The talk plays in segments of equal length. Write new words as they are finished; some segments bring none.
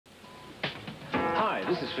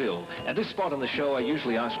This is Phil. At this spot on the show, I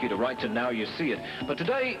usually ask you to write to Now You See It. But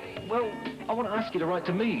today, well, I want to ask you to write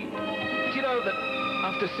to me. Do you know that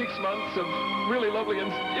after 6 months of really lovely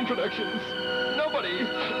introductions, nobody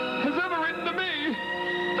has ever written to me?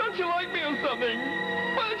 Don't you like me or something?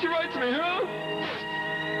 Why don't you write to me, huh?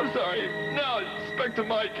 I'm sorry. Now it's back to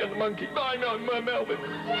Mike and the monkey. Bye, Melvin.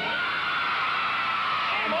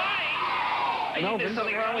 Melvin, there's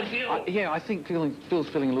something wrong with Phil. Yeah, I think Phil's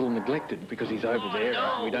feeling a little neglected because he's over there.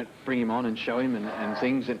 No. We don't bring him on and show him and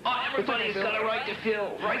things. And Everybody's got to write to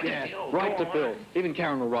Phil. Write to Phil. Write to Phil. Even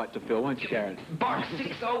Karen will write to Phil, won't you, Karen? Box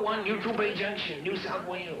 601, Neutral Bay Junction, New South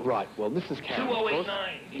Wales. Right, well, this is Karen, of course.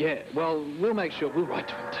 2089. Yeah, well, we'll make sure. We'll write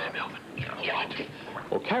to him too, Melvin. Yeah, okay.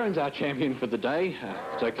 Well, Karen's our champion for the day.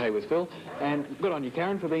 It's okay with Phil. And good on you,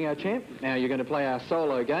 Karen, for being our champ. Now, you're going to play our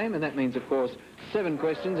solo game, and that means, of course, 7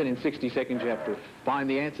 questions, and in 60 seconds you have to find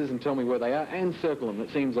the answers and tell me where they are and circle them. It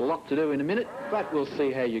seems a lot to do in a minute, but we'll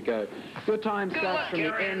see how you go. Your time starts from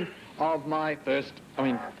the end of my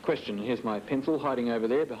question. Here's my pencil hiding over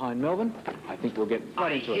there behind Melvin. I think we'll get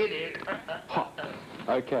right into it. Hot.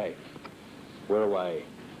 Okay. We're away.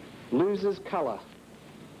 Loser's colour.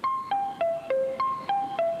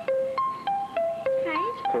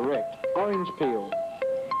 Correct. Orange peel.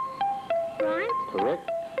 Right. Correct.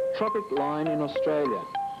 Tropic line in Australia.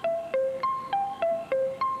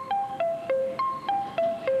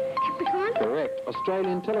 Capricorn. Correct.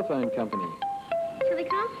 Australian telephone company.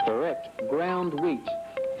 Silicon. Correct. Ground wheat.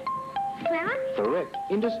 Flour. Correct.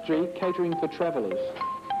 Industry catering for travellers.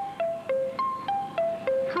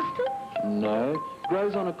 Hostel. No.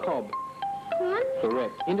 Grows on a cob. Corn.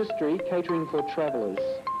 Correct. Industry catering for travellers.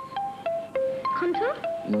 Contour.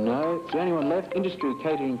 No. It's the only one left. Industry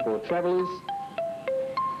catering for travellers.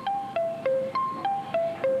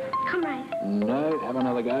 Comrade. No. Have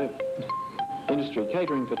another go. Industry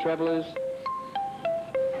catering for travellers.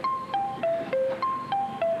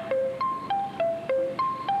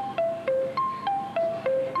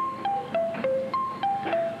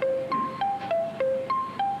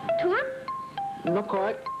 Tour. Not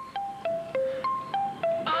quite.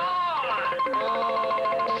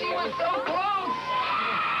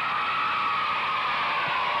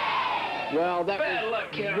 Well, that was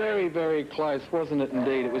very, very close, wasn't it,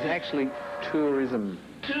 indeed? It was actually tourism.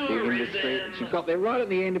 The industry. She got there right at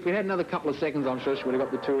the end. If we had another couple of seconds, I'm sure she would have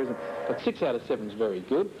got the tourism. But 6 out of 7 is very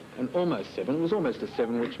good, and almost 7. It was almost a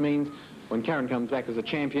 7, which means when Karen comes back as a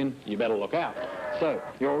champion, you better look out. So,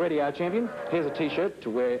 you're already our champion. Here's a T-shirt to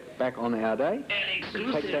wear back on our day. And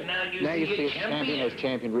exclusive, now you see it, champion has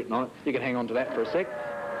champion written on it. You can hang on to that for a sec.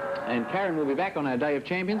 And Karen will be back on our Day of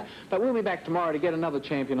Champions, but we'll be back tomorrow to get another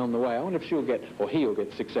champion on the way. I wonder if she'll get, or he'll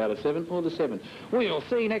get 6 out of 7, or the 7. We'll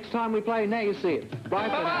see you next time we play Now You See It. Bye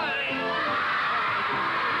for now.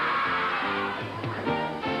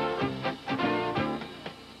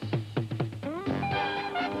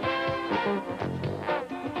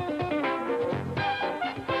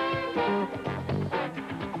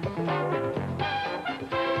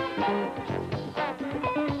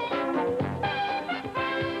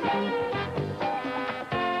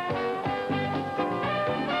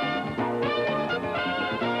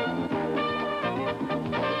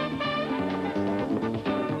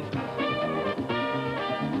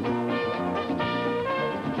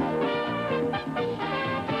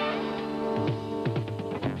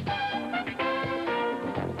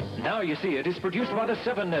 Now You See It is produced by the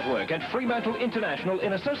 7 Network and Fremantle International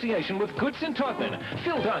in association with Goodson Todman.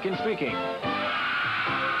 Phil Darkin speaking.